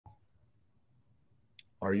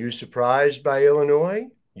Are you surprised by Illinois?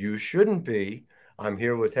 You shouldn't be. I'm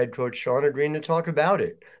here with head coach Shauna Green to talk about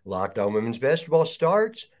it. Locked On Women's Basketball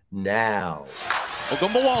starts now.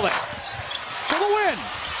 Ogunbowale for the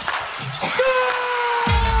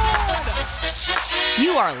win.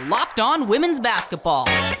 You are Locked On Women's Basketball,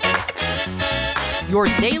 your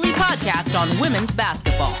daily podcast on women's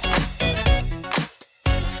basketball.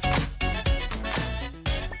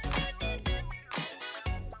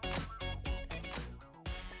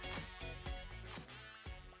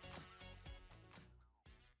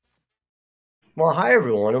 Well, hi,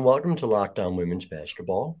 everyone, and welcome to Locked On Women's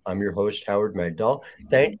Basketball. I'm your host, Howard Megdal.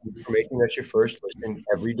 Thank you for making us your first listen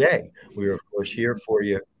every day. We are, of course, here for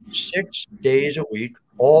you 6 days a week,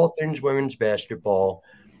 all things women's basketball,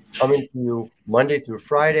 coming to you Monday through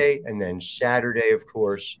Friday, and then Saturday, of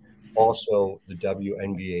course, also the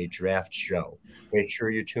WNBA Draft Show. Make sure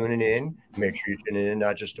you're tuning in. Make sure you're tuning in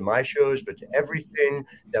not just to my shows, but to everything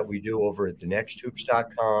that we do over at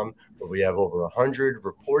thenexthoops.com, where we have over 100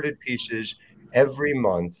 reported pieces every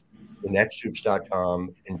month.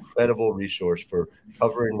 Thenexthoops.com, incredible resource for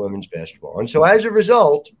covering women's basketball. And so as a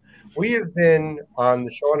result, we have been on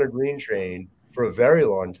the Shauna Green train for a very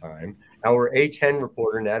long time. Our A10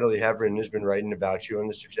 reporter, Natalie Heverin, has been writing about you and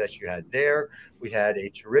the success you had there. We had a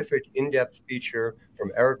terrific in-depth feature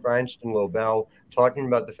from Eric Reinston-Lobel talking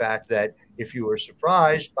about the fact that if you were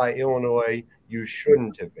surprised by Illinois, you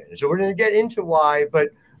shouldn't have been. So we're going to get into why.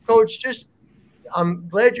 But, Coach, I'm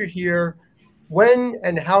glad you're here. When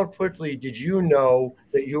and how quickly did you know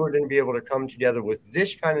that you were going to be able to come together with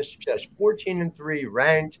this kind of success, 14-3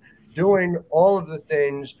 ranked, doing all of the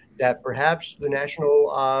things that perhaps the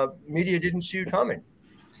national media didn't see you coming?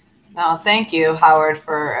 No, thank you, Howard,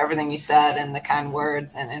 for everything you said and the kind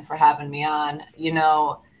words and for having me on. You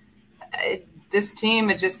know, this team,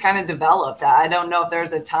 it just kind of developed. I don't know if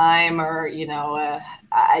there's a time or,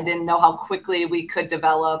 I didn't know how quickly we could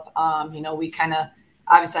develop. We kind of,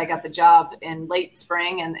 obviously I got the job in late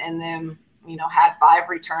spring and then, had 5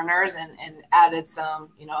 returners and added some,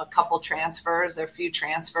 a couple transfers, a few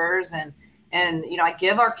transfers. And I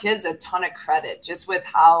give our kids a ton of credit just with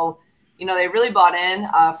how, they really bought in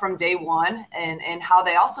from day one and how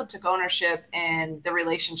they also took ownership in the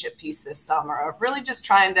relationship piece this summer of really just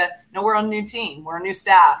trying to, we're a new team, we're a new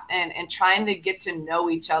staff and trying to get to know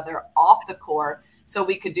each other off the court so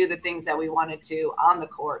we could do the things that we wanted to on the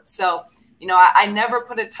court. So, I never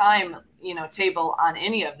put a time, table on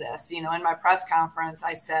any of this. In my press conference,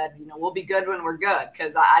 I said, we'll be good when we're good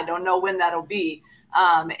because I don't know when that'll be.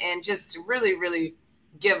 And just really, really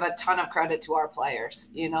give a ton of credit to our players.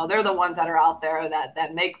 They're the ones that are out there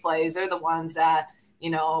that make plays. They're the ones that,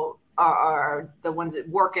 are the ones that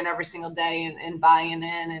working every single day and buying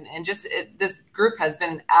in. And this group has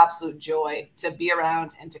been an absolute joy to be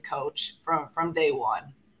around and to coach from day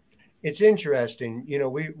one. It's interesting.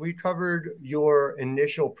 We covered your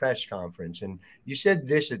initial press conference, and you said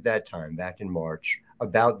this at that time, back in March,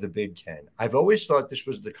 about the Big Ten. I've always thought this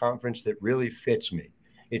was the conference that really fits me.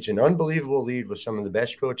 It's an unbelievable league with some of the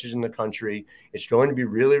best coaches in the country. It's going to be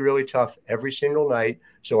really, really tough every single night.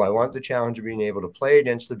 So I want the challenge of being able to play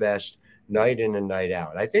against the best night in and night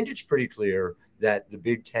out. I think it's pretty clear that the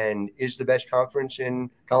Big Ten is the best conference in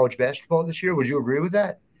college basketball this year. Would you agree with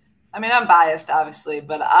that? I mean, I'm biased, obviously,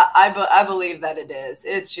 but I believe that it is.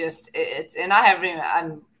 And I haven't even,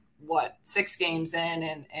 I'm 6 games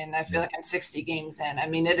in and I feel like I'm 60 games in. I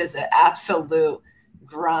mean, it is an absolute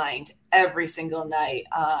grind every single night.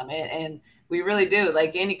 And we really do,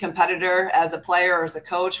 like any competitor as a player or as a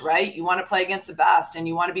coach, right? You want to play against the best and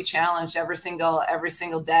you want to be challenged every single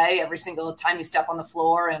day, every single time you step on the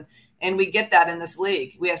floor. And we get that in this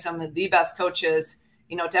league. We have some of the best coaches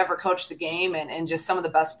to ever coach the game and just some of the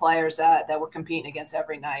best players that we're competing against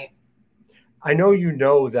every night. I know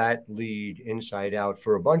that lead inside out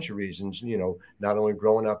for a bunch of reasons, not only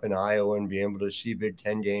growing up in Iowa and being able to see Big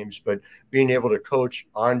Ten games, but being able to coach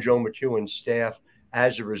on Joe McEwen's staff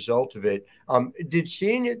as a result of it. Did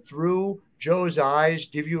seeing it through Joe's eyes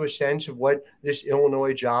give you a sense of what this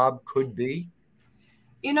Illinois job could be?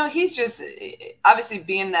 He's just obviously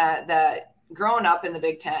being that growing up in the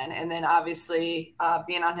Big Ten and then obviously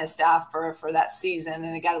being on his staff for that season.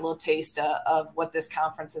 And I got a little taste of what this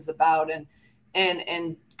conference is about.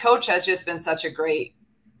 And Coach has just been such a great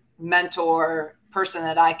mentor, person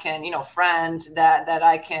that I can, friend that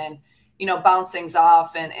I can, bounce things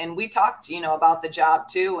off. And we talked, about the job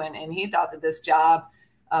too. And he thought that this job,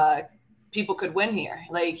 people could win here.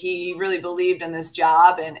 Like he really believed in this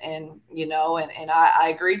job and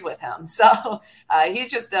I agreed with him. So he's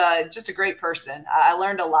just a great person. I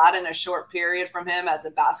learned a lot in a short period from him as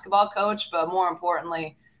a basketball coach, but more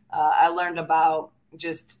importantly, I learned about,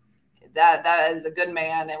 just that is a good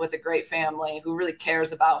man and with a great family who really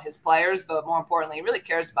cares about his players, but more importantly, he really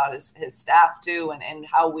cares about his staff too, and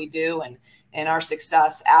how we do and our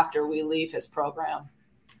success after we leave his program.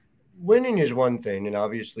 Winning is one thing, and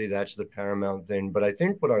obviously that's the paramount thing. But I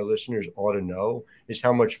think what our listeners ought to know is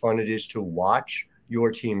how much fun it is to watch your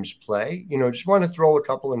teams play. Just want to throw a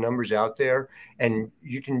couple of numbers out there, and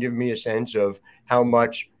you can give me a sense of how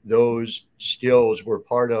much those skills were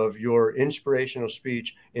part of your inspirational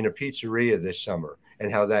speech in a pizzeria this summer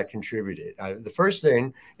and how that contributed. The first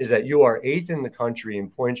thing is that you are 8th in the country in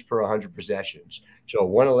points per 100 possessions. So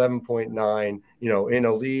 111.9, in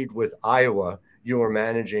a lead with Iowa, you are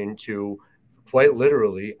managing to quite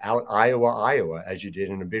literally out Iowa, as you did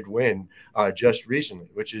in a big win just recently,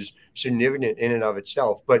 which is significant in and of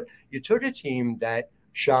itself. But you took a team that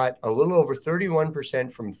shot a little over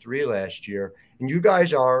 31% from three last year, and you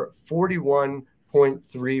guys are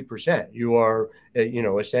 41.3%. You are,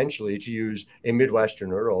 essentially, to use a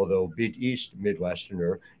Midwesterner, although Big East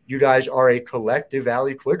Midwesterner, you guys are a collective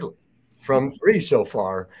Allie Quigley from three so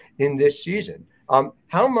far in this season.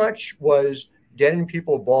 How much was getting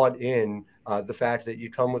people bought in the fact that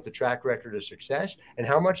you come with a track record of success, and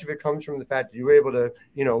how much of it comes from the fact that you were able to,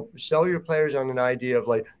 sell your players on an idea of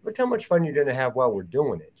like, look how much fun you're going to have while we're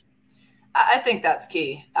doing it? I think that's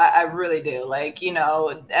key. I really do. Like,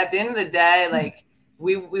 at the end of the day, like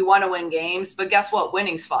we want to win games, but guess what?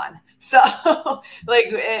 Winning's fun. So like,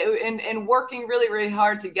 and working really, really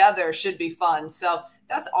hard together should be fun. So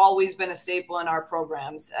that's always been a staple in our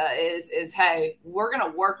programs is, hey, we're going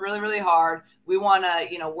to work really, really hard. We want to,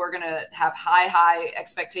 we're going to have high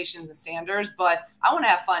expectations and standards, but I want to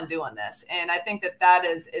have fun doing this. And I think that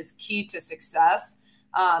is key to success.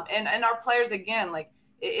 And our players, again, like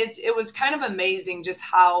it was kind of amazing just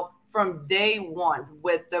how from day one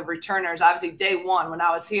with the returners, obviously day one when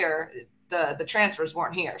I was here, the transfers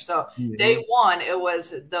weren't here. So day one, it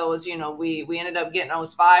was those, we ended up getting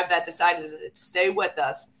those 5 that decided to stay with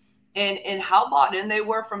us, and how bought in they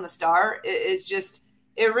were from the start is just,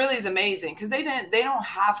 it really is amazing, because they don't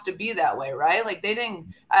have to be that way, right? Like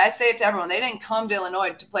I say it to everyone, they didn't come to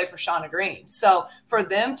Illinois to play for Shauna Green. So for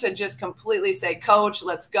them to just completely say, Coach,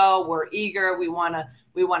 let's go. We're eager. We want to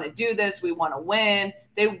do this. We want to win.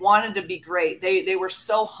 They wanted to be great. They were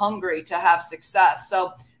so hungry to have success.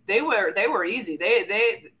 So they were easy.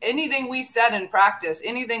 They anything we said in practice,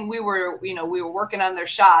 anything we were working on their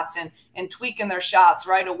shots and tweaking their shots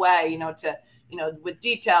right away, with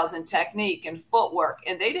details and technique and footwork,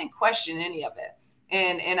 and they didn't question any of it.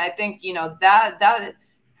 And I think, that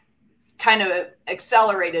kind of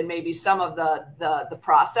accelerated maybe some of the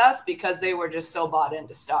process, because they were just so bought in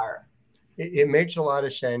to start. It makes a lot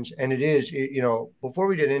of sense. And it is, before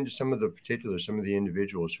we get into some of the particulars, some of the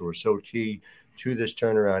individuals who are so key to this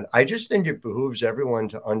turnaround, I just think it behooves everyone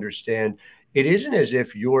to understand it isn't as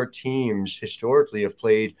if your teams historically have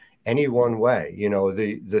played any one way.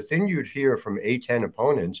 The thing you'd hear from A10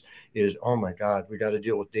 opponents is, oh my God, we got to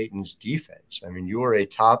deal with Dayton's defense. I mean, you are a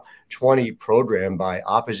top 20 program by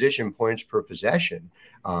opposition points per possession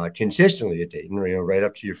consistently at Dayton, right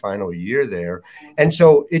up to your final year there. And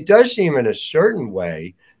so it does seem in a certain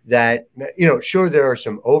way that, sure, there are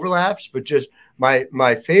some overlaps, but just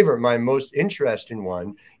my favorite, my most interesting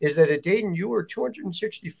one is that at Dayton, you were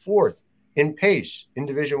 264th in pace in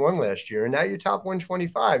Division I last year, and now you're top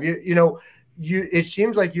 125. It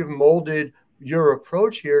seems like you've molded your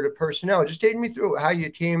approach here to personnel. Just take me through how you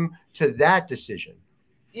came to that decision.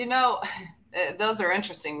 Those are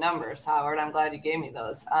interesting numbers, Howard. I'm glad you gave me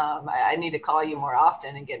those. I need to call you more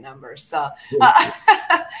often and get numbers. So,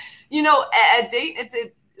 at Dayton, it's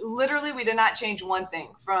literally, we did not change one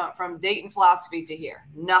thing from Dayton philosophy to here.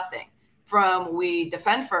 Nothing. From we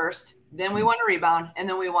defend first, then we want to rebound, and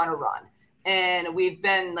then we want to run. And we've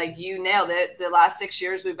been, like you nailed it, the last 6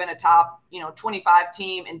 years, we've been a top, 25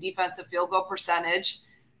 team in defensive field goal percentage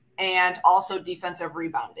and also defensive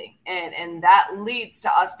rebounding. And that leads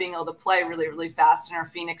to us being able to play really, really fast in our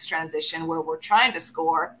Phoenix transition, where we're trying to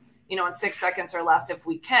score, in 6 seconds or less if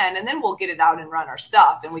we can, and then we'll get it out and run our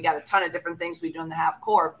stuff. And we got a ton of different things we do in the half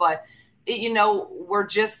court, but we're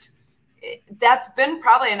just, that's been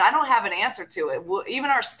probably, and I don't have an answer to it.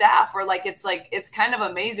 Even our staff, we're like, it's kind of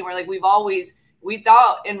amazing. We're like, we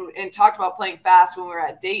thought and talked about playing fast when we were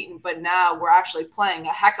at Dayton, but now we're actually playing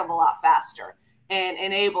a heck of a lot faster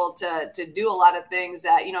and able to do a lot of things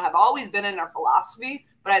that, have always been in our philosophy.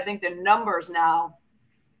 But I think the numbers now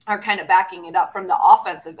are kind of backing it up from the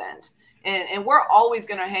offensive end. And we're always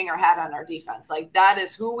going to hang our hat on our defense. Like, that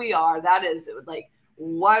is who we are. That is like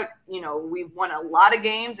what, we've won a lot of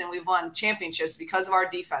games and we've won championships because of our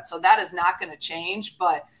defense. So that is not going to change.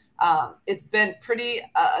 But it's been pretty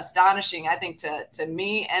astonishing, I think, to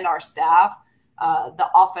me and our staff, the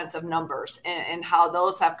offensive numbers and how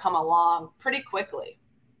those have come along pretty quickly.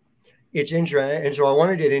 It's interesting. And so I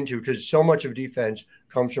want to get into, because so much of defense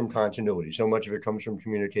comes from continuity. So much of it comes from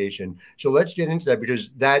communication. So let's get into that, because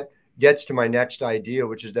that gets to my next idea,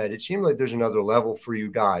 which is that it seems like there's another level for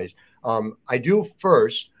you guys. I do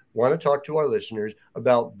first want to talk to our listeners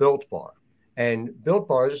about Built Bar. And Built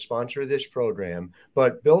Bar is a sponsor of this program,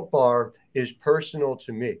 but Built Bar is personal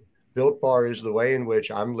to me. Built Bar is the way in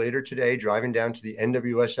which I'm later today driving down to the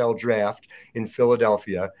NWSL draft in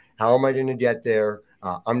Philadelphia. How am I going to get there?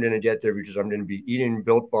 I'm going to get there because I'm going to be eating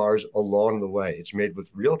Built Bars along the way. It's made with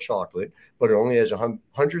real chocolate, but it only has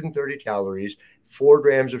 130 calories, 4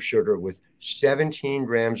 grams of sugar with 17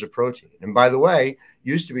 grams of protein. And by the way,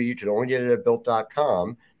 used to be you could only get it at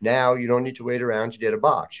built.com. Now you don't need to wait around to get a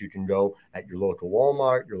box. You can go at your local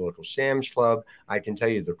Walmart, your local Sam's Club. I can tell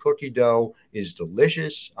you the cookie dough is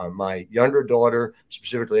delicious. My younger daughter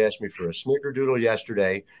specifically asked me for a snickerdoodle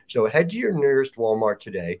yesterday. So head to your nearest Walmart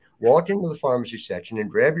today, walk into the pharmacy section and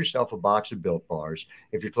grab yourself a box of Built Bars.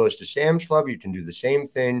 If you're close to Sam's Club, you can do the same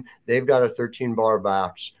thing. They've got a 13-bar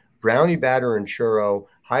box. Brownie batter and churro,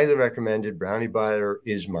 highly recommended. Brownie batter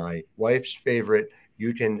is my wife's favorite.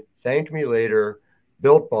 You can thank me later.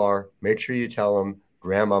 Built Bar, make sure you tell them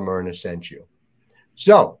Grandma Myrna sent you.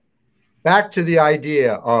 So back to the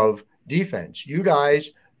idea of defense. You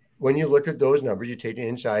guys, when you look at those numbers, you take it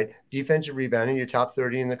inside, defensive rebounding, you're top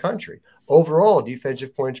 30 in the country. Overall,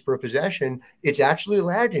 defensive points per possession, it's actually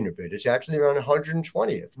lagging a bit. It's actually around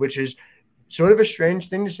 120th, which is sort of a strange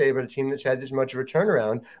thing to say about a team that's had this much of a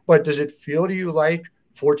turnaround. But does it feel to you like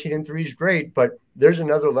 14-3 is great, but there's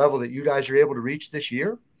another level that you guys are able to reach this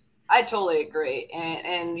year? I totally agree.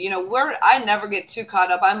 And you know, I never get too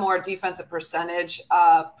caught up. I'm more a defensive percentage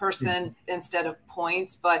person instead of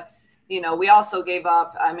points. But, you know, we also gave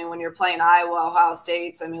up. I mean, when you're playing Iowa, Ohio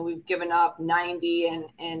State's, I mean, we've given up 90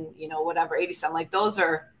 and you know, whatever, 80 something. Like those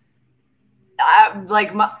are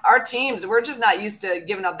our teams, we're just not used to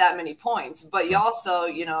giving up that many points. But you also,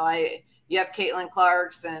 you know, you have Caitlin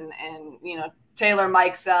Clarks and you know, Taylor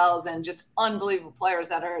Mike Sells and just unbelievable players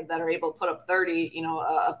that are able to put up 30, you know,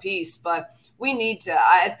 a piece. But we need to,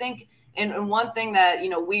 I think, and one thing that, you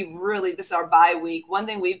know, this is our bye week. One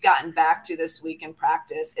thing we've gotten back to this week in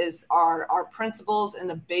practice is our principles and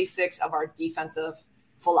the basics of our defensive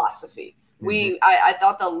philosophy. I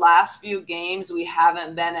thought the last few games we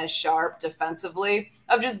haven't been as sharp defensively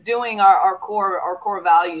of just doing our core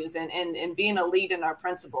values and being a lead in our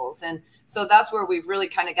principles. And so that's where we've really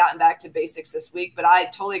kind of gotten back to basics this week. But I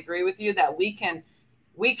totally agree with you that we can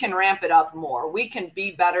ramp it up more. We can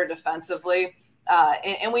be better defensively.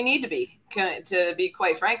 And we need to be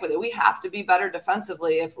quite frank with it. We have to be better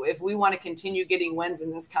defensively if we want to continue getting wins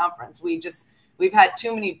in this conference. We've had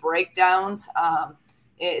too many breakdowns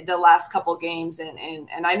the last couple games,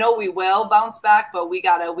 and I know we will bounce back, but we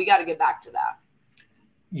gotta get back to that.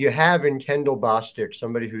 You have in Kendall Bostic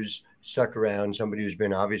somebody who's stuck around, somebody who's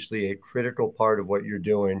been obviously a critical part of what you're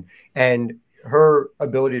doing, and her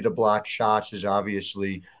ability to block shots is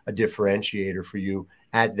obviously a differentiator for you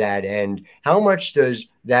at that end. How much does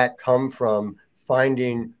that come from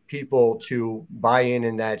finding people to buy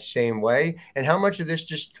in that same way? And how much of this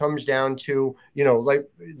just comes down to, you know, like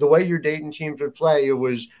the way your Dayton teams would play, it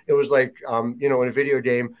was like, you know, in a video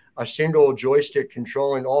game, a single joystick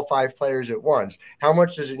controlling all 5 players at once. How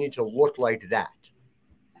much does it need to look like that?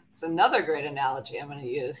 It's another great analogy I'm going to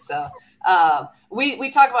use. So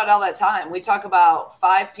we talk about it all that time. We talk about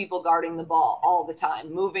 5 people guarding the ball all the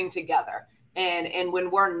time, moving together. And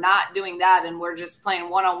when we're not doing that and we're just playing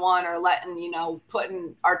one-on-one or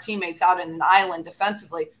putting our teammates out in an island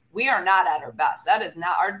defensively, we are not at our best. That is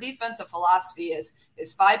not our defensive philosophy. Is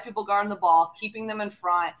 5 people guarding the ball, keeping them in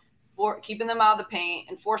front, keeping them out of the paint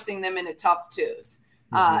and forcing them into tough twos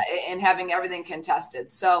and having everything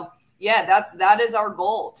contested. So yeah, that is our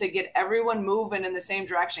goal, to get everyone moving in the same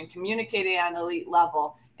direction, communicating at an elite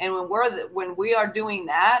level. And when we are doing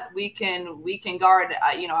that, we can guard.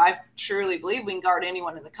 I truly believe we can guard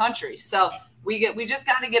anyone in the country. So we just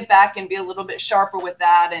got to get back and be a little bit sharper with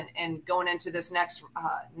that, and going into this next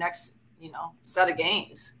set of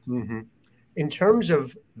games. Mm-hmm. In terms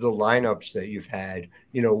of the lineups that you've had,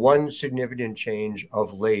 you know, one significant change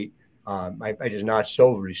of late, I did not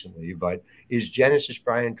so recently, but is Genesis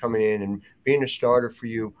Bryant coming in and being a starter for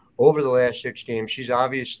you. Over the last 6 games, she's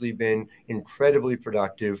obviously been incredibly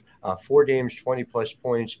productive. 4 games, 20-plus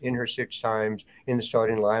points in her 6 times in the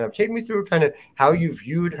starting lineup. Take me through kind of how you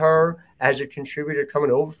viewed her as a contributor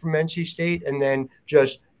coming over from NC State, and then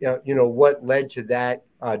just you know what led to that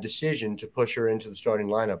decision to push her into the starting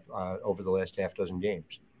lineup over the last half dozen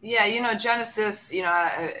games? Yeah, Genesis,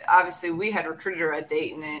 obviously we had recruited her at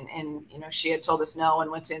Dayton and she had told us no and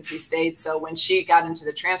went to NC State. So when she got into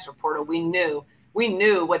the transfer portal, we knew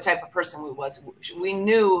what type of person we was. We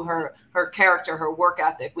knew her character, her work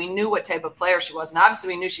ethic. We knew what type of player she was. And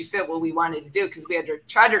obviously we knew she fit what we wanted to do because we had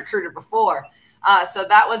tried to recruit her before. So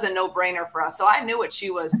that was a no-brainer for us. So I knew what she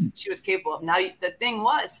was capable of. Now, the thing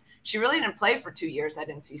was, she really didn't play for 2 years at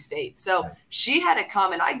NC State. So she had to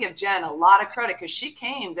come, and I give Jen a lot of credit because she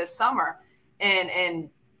came this summer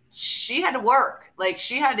and she had to work. Like,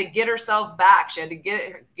 she had to get herself back. She had to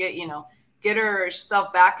get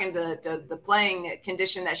herself back into the playing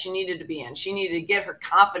condition that she needed to be in. She needed to get her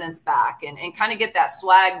confidence back and kind of get that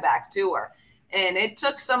swag back to her. And it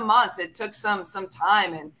took some months. It took some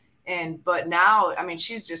time. But now, I mean,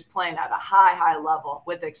 she's just playing at a high level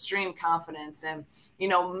with extreme confidence. And,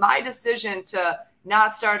 my decision to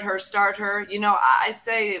not start her, I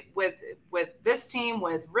say with this team,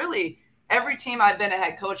 with really every team I've been a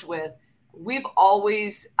head coach with,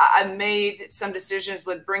 I made some decisions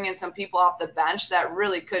with bringing some people off the bench that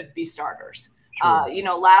really could be starters.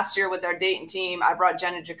 Sure. Last year with our Dayton team, I brought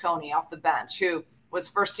Jenna Giacone off the bench, who was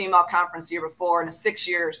first team all conference the year before and a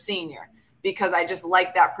 6-year senior, because I just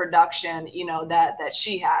liked that production, that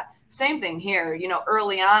she had. Same thing here.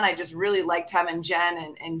 Early on, I just really liked having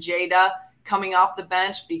Jen and Jada coming off the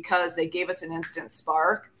bench because they gave us an instant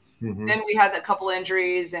spark. Mm-hmm. Then we had a couple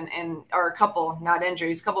injuries or a couple, not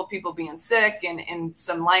injuries, a couple of people being sick and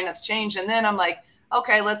some lineups change. And then I'm like,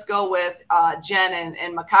 okay, let's go with Jen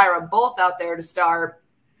and Makaira both out there to start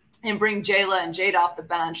and bring Jayla and Jada off the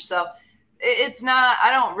bench. So it's not, I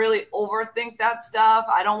don't really overthink that stuff.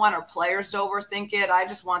 I don't want our players to overthink it. I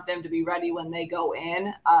just want them to be ready when they go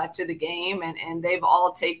in to the game. And they've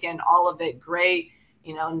all taken all of it great.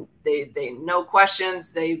 They no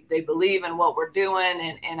questions. They believe in what we're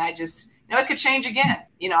doing. And I just, it could change again.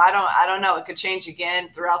 I don't know. It could change again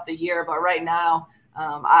throughout the year. But right now,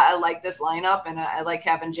 I like this lineup, and I like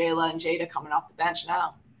having Jayla and Jada coming off the bench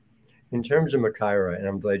now. In terms of Makaira, and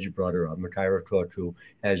I'm glad you brought her up, Makaira Cook, who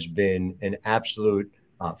has been an absolute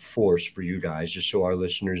force for you guys, just so our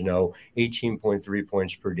listeners know, 18.3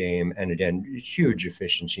 points per game. And again, huge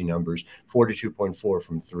efficiency numbers, 42.4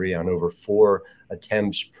 from three on over 4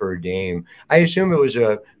 attempts per game. I assume it was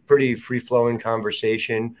a pretty free-flowing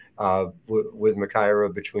conversation with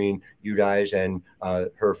Makaira between you guys and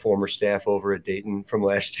her former staff over at Dayton from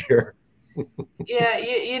last year.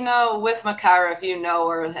 Yeah, with Makaira, if you know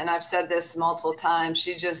her, and I've said this multiple times,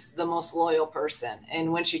 she's just the most loyal person.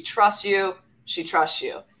 And when she trusts you, she trusts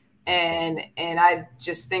you. And I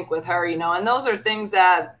just think with her, and those are things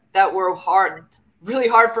that were really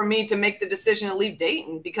hard for me to make the decision to leave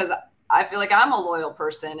Dayton, because I feel like I'm a loyal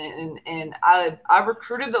person and I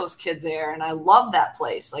recruited those kids there, and I love that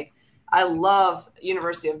place. Like, I love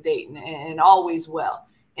University of Dayton and always will.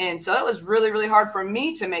 And so it was really, really hard for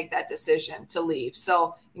me to make that decision to leave.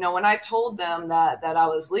 So, when I told them that I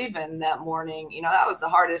was leaving that morning, that was the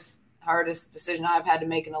hardest decision I've had to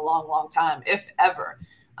make in a long, long time, if ever.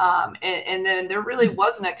 And then there really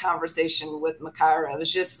wasn't a conversation with Makaira. It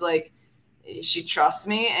was just like, she trusts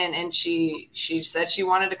me, and she said she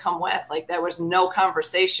wanted to come with. Like, there was no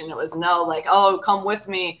conversation. It was no like, oh, come with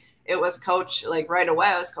me. It was, Coach, like right away,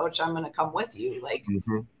 I was, Coach, I'm going to come with you. Like,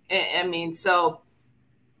 mm-hmm. I mean, so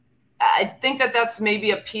I think that's maybe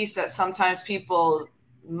a piece that sometimes people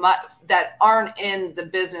that aren't in the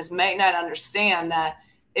business might not understand, that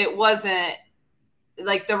it wasn't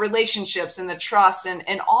like the relationships and the trust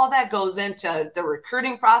and all that goes into the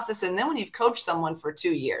recruiting process. And then when you've coached someone for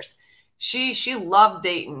 2 years, she loved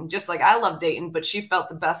Dayton just like I love Dayton, but she felt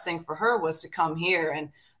the best thing for her was to come here. And,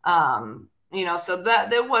 so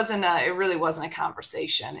that it really wasn't a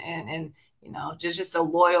conversation, and just a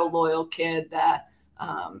loyal kid that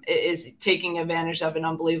is taking advantage of an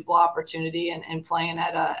unbelievable opportunity and playing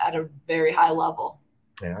at a very high level.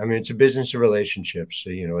 Yeah, I mean, it's a business of relationships,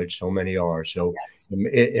 like so many are. So yes.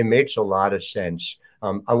 It makes a lot of sense.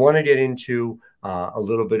 I want to get into a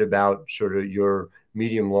little bit about sort of your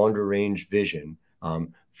medium, longer range vision.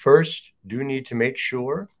 First, do need to make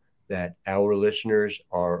sure that our listeners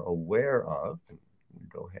are aware of, and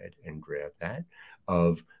go ahead and grab that,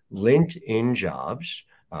 of LinkedIn Jobs.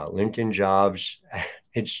 LinkedIn Jobs,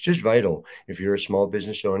 it's just vital. If you're a small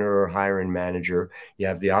business owner or hiring manager, you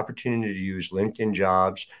have the opportunity to use LinkedIn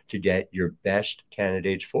Jobs to get your best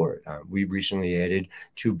candidates for it. We recently added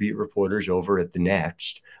 2 beat reporters over at The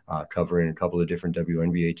Next, covering a couple of different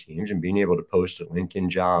WNBA teams, and being able to post at LinkedIn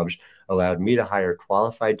Jobs allowed me to hire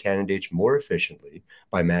qualified candidates more efficiently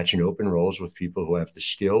by matching open roles with people who have the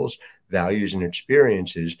skills, values, and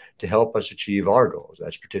experiences to help us achieve our goals.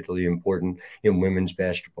 That's particularly important in women's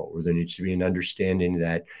basketball, where there needs to be an understanding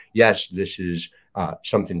that, yes, this is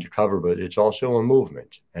something to cover, but it's also a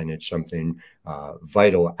movement, and it's something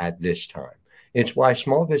vital at this time. It's why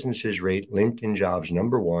small businesses rate LinkedIn Jobs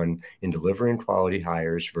 #1 in delivering quality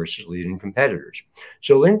hires versus leading competitors.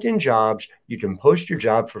 So LinkedIn Jobs, you can post your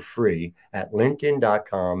job for free at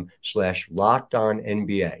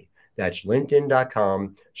linkedin.com/lockedonnba. That's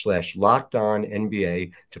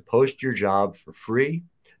linkedin.com/lockedonnba to post your job for free.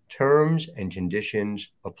 Terms and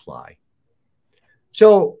conditions apply.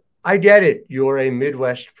 So I get it. You're a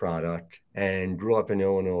Midwest product and grew up in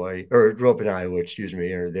Illinois, or grew up in Iowa, excuse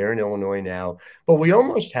me, or they're in Illinois now. But we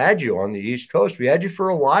almost had you on the East Coast. We had you for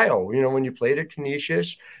a while. You know, when you played at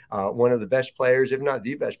Canisius, one of the best players, if not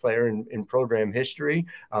the best player in program history,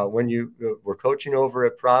 when you were coaching over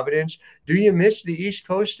at Providence. Do you miss the East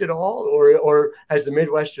Coast at all, or has the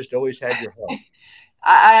Midwest just always had your heart?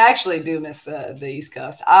 I actually do miss the East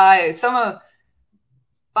Coast. I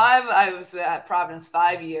was at Providence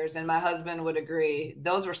 5 years, and my husband would agree.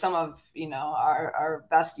 Those were some of, our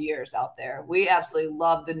best years out there. We absolutely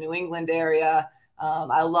love the New England area.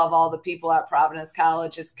 I love all the people at Providence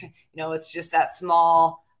College. It's, it's just that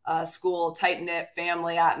small school, tight-knit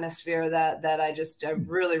family atmosphere that I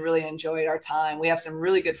really, really enjoyed our time. We have some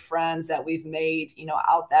really good friends that we've made,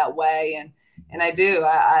 out that way. And I do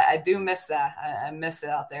miss that. I miss it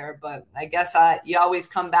out there, but I guess you always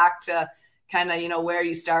come back to kind of, where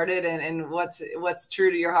you started and what's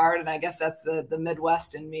true to your heart. And I guess that's the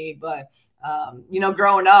Midwest in me. But,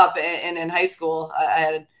 growing up and in high school,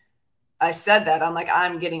 I said that I'm like,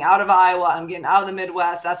 I'm getting out of Iowa. I'm getting out of the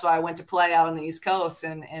Midwest. That's why I went to play out on the East Coast.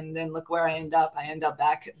 And then look where I end up. I end up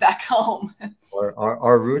back home.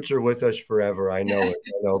 Our roots are with us forever. I know it.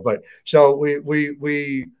 But so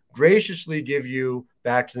we graciously give you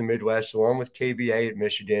back to the Midwest along with KBA at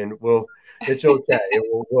Michigan. It's okay.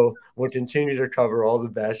 We'll continue to cover all the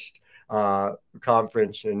best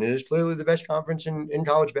conference, and it is clearly the best conference in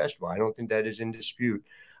college basketball. I don't think that is in dispute.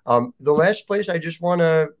 The last place I just want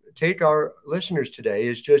to take our listeners today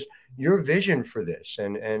is just your vision for this.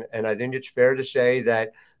 And I think it's fair to say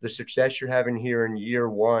that the success you're having here in year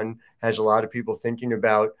one has a lot of people thinking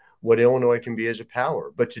about what Illinois can be as a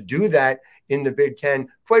power. But to do that in the Big Ten,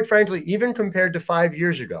 quite frankly, even compared to 5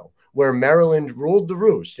 years ago, where Maryland ruled the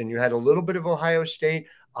roost and you had a little bit of Ohio State,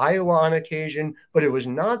 Iowa on occasion, but it was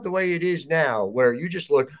not the way it is now, where you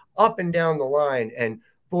just look up and down the line. And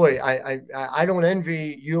boy, I don't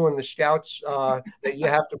envy you and the scouts that you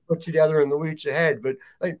have to put together in the weeks ahead. But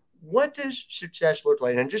like, what does success look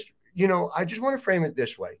like? And just, I just want to frame it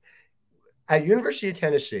this way. At University of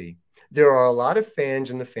Tennessee, there are a lot of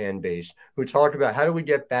fans in the fan base who talk about how do we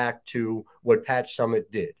get back to what Pat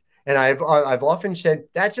Summitt did. And I've often said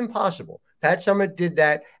that's impossible. Pat Summitt did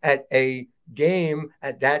that at a game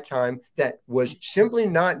at that time that was simply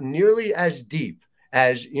not nearly as deep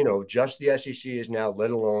as, just the SEC is now,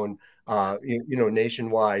 let alone,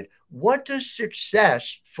 nationwide. What does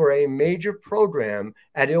success for a major program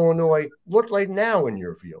at Illinois look like now in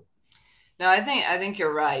your view? No, I think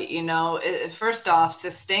you're right. First off,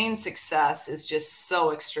 sustained success is just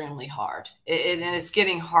so extremely hard, and it's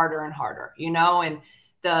getting harder and harder, and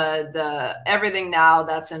the everything now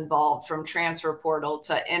that's involved, from transfer portal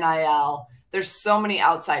to NIL. There's so many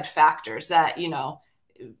outside factors that,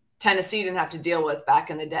 Tennessee didn't have to deal with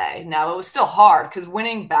back in the day. Now, it was still hard because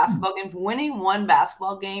winning one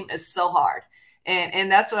basketball game is so hard.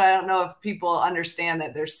 And that's what I don't know if people understand,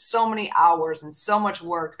 that there's so many hours and so much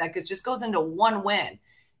work that just goes into one win.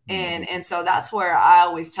 And so that's where I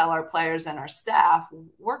always tell our players and our staff,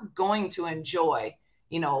 we're going to enjoy,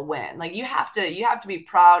 a win. Like, you have to be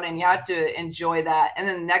proud and you have to enjoy that. And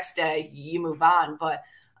then the next day you move on. But,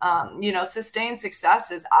 sustained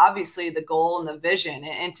success is obviously the goal and the vision,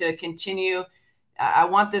 and to continue. I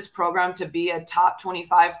want this program to be a top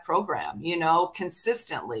 25 program,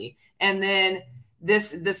 consistently. And then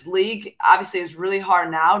this league obviously is really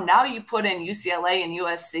hard now. Now you put in UCLA and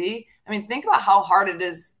USC. I mean, think about how hard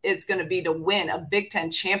it's going to be to win a Big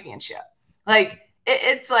Ten championship. Like,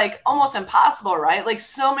 it's like almost impossible, right? Like,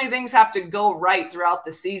 so many things have to go right throughout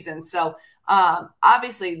the season. So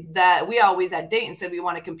obviously that we always at Dayton said we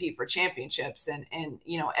want to compete for championships, and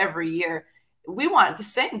every year we want the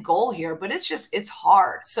same goal here, but it's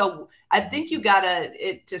hard. So I think you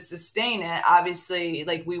to sustain it. Obviously,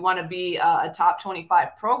 like, we want to be a top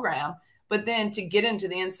 25 program, but then to get into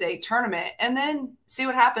the NCAA tournament and then see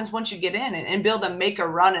what happens once you get in and be able to make a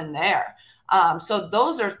run in there. So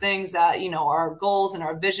those are things that, our goals and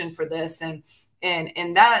our vision for this. And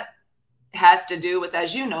that has to do with,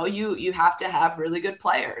 as you know, you have to have really good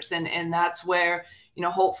players. And that's where,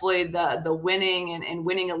 hopefully the winning and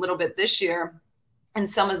winning a little bit this year and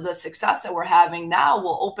some of the success that we're having now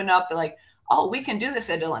will open up like, oh, we can do this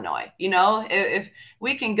at Illinois. If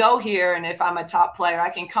we can go here, and if I'm a top player, I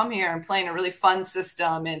can come here and play in a really fun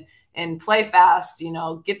system and play fast,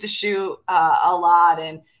 get to shoot a lot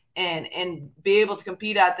and be able to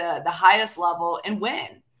compete at the highest level and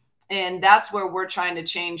win. And that's where we're trying to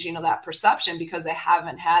change, that perception, because they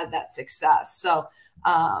haven't had that success. So,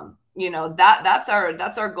 that's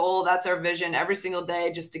our goal. That's our vision every single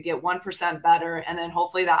day, just to get 1% better. And then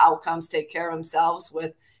hopefully the outcomes take care of themselves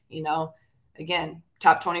with, again,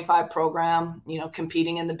 top 25 program,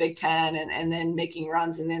 competing in the Big Ten and then making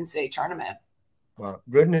runs in the NCAA tournament. Well,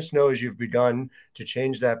 goodness knows you've begun to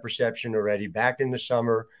change that perception already. Back in the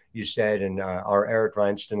summer, you said, and our Eric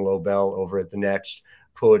Reinston Lobel over at the Next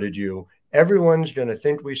quoted you, "Everyone's going to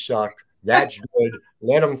think we suck. That's good.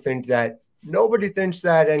 Let them think that." Nobody thinks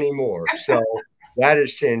that anymore. So that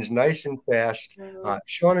has changed nice and fast.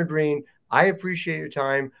 Shauna Green, I appreciate your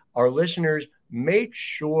time. Our listeners, make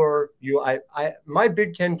sure my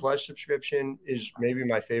Big Ten Plus subscription is maybe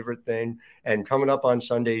my favorite thing. And coming up on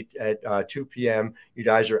Sunday at 2 p.m., you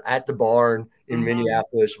guys are at the Barn in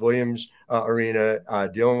Minneapolis, Williams Arena,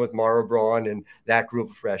 dealing with Mara Braun and that group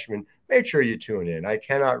of freshmen. Make sure you tune in. I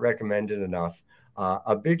cannot recommend it enough.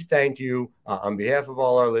 A big thank you on behalf of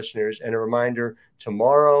all our listeners, and a reminder,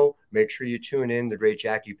 tomorrow, make sure you tune in. The great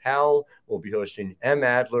Jackie Powell will be hosting M.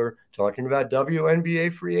 Adler, talking about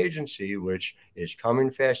WNBA free agency, which is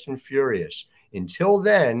coming fast and furious. Until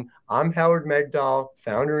then, I'm Howard Megdal,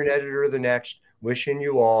 founder and editor of The Next, wishing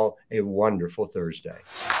you all a wonderful Thursday.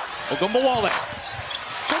 Ogunbowale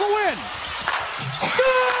for the win.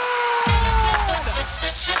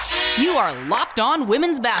 You are Locked On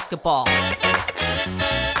Women's Basketball,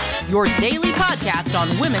 your daily podcast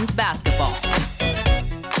on women's basketball.